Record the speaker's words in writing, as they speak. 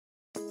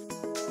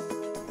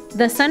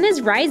The sun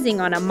is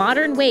rising on a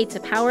modern way to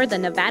power the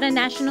Nevada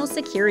National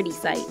Security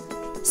Site.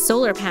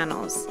 Solar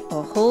panels,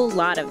 a whole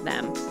lot of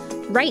them.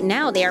 Right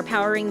now, they are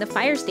powering the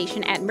fire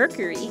station at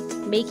Mercury,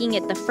 making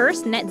it the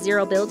first net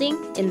zero building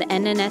in the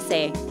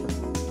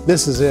NNSA.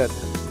 This is it.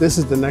 This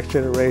is the next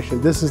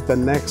generation. This is the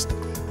next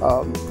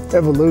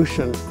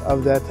evolution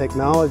of that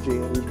technology,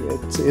 and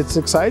it's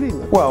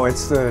exciting. Well,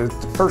 it's the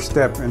first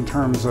step in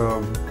terms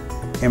of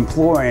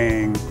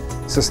employing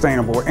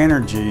sustainable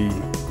energy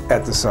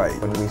at the site.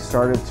 When we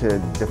started to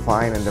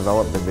define and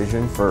develop the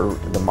vision for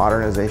the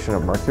modernization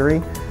of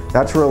Mercury,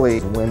 that's really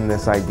when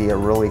this idea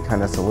really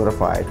kind of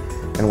solidified,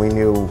 and we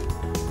knew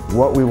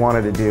what we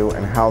wanted to do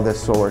and how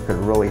this solar could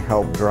really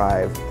help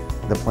drive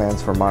the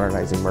plans for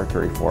modernizing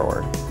Mercury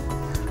forward.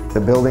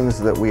 The buildings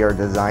that we are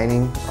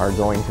designing are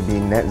going to be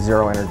net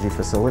zero energy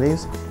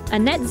facilities. A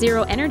net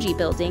zero energy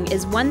building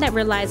is one that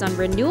relies on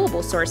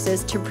renewable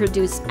sources to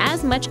produce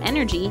as much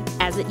energy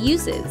as it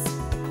uses.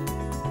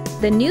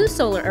 The new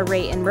solar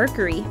array in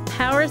Mercury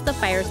powers the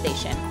fire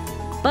station,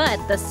 but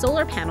the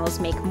solar panels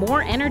make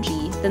more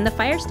energy than the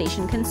fire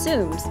station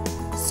consumes.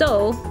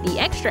 So the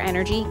extra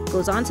energy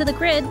goes onto the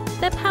grid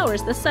that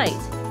powers the site.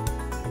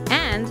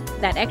 And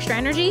that extra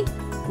energy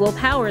will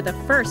power the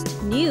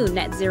first new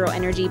net zero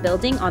energy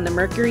building on the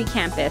Mercury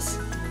campus.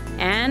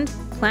 And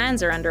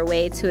plans are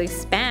underway to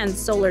expand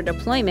solar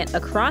deployment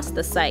across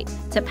the site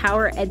to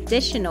power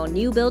additional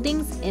new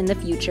buildings in the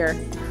future.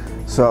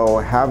 So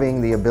having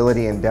the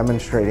ability and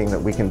demonstrating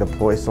that we can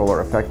deploy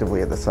solar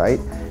effectively at the site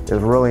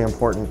is really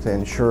important to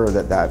ensure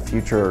that that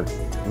future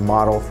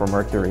model for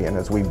Mercury, and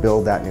as we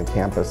build that new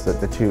campus,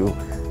 that the two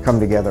come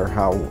together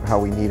how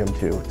we need them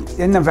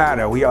to. In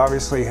Nevada, we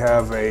obviously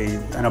have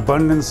an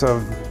abundance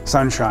of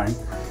sunshine.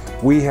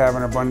 We have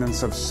an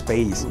abundance of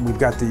space. We've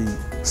got the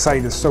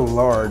site is so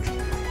large,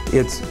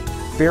 it's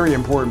very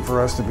important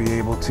for us to be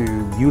able to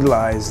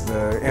utilize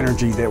the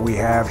energy that we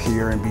have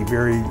here and be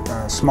very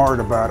smart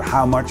about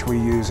how much we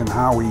use and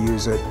how we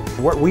use it.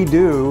 What we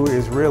do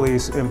is really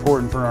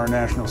important for our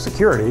national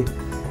security,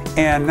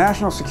 and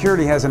national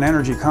security has an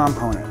energy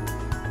component.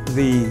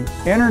 The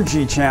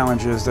energy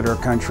challenges that our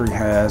country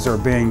has are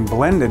being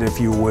blended, if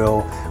you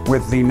will,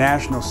 with the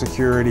national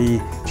security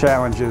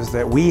challenges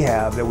that we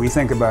have, that we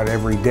think about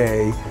every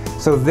day.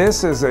 So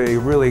this is a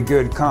really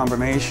good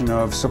combination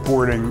of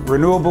supporting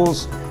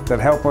renewables that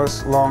help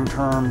us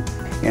long-term,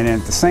 and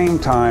at the same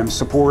time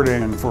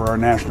supporting for our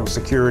national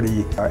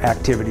security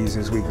activities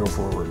as we go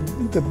forward.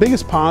 The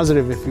biggest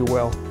positive, if you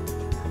will,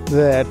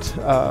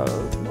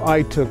 that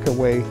I took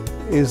away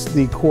is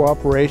the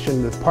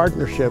cooperation, the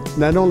partnership,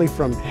 not only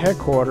from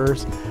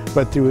headquarters,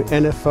 but through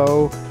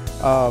NFO,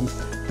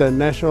 the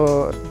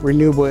National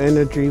Renewable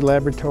Energy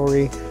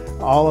Laboratory,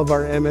 all of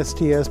our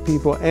MSTS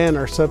people, and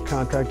our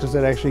subcontractors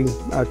that actually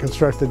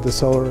constructed the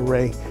solar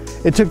array.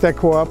 It took that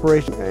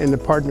cooperation and the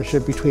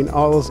partnership between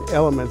all those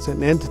elements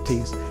and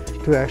entities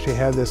to actually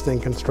have this thing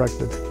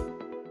constructed.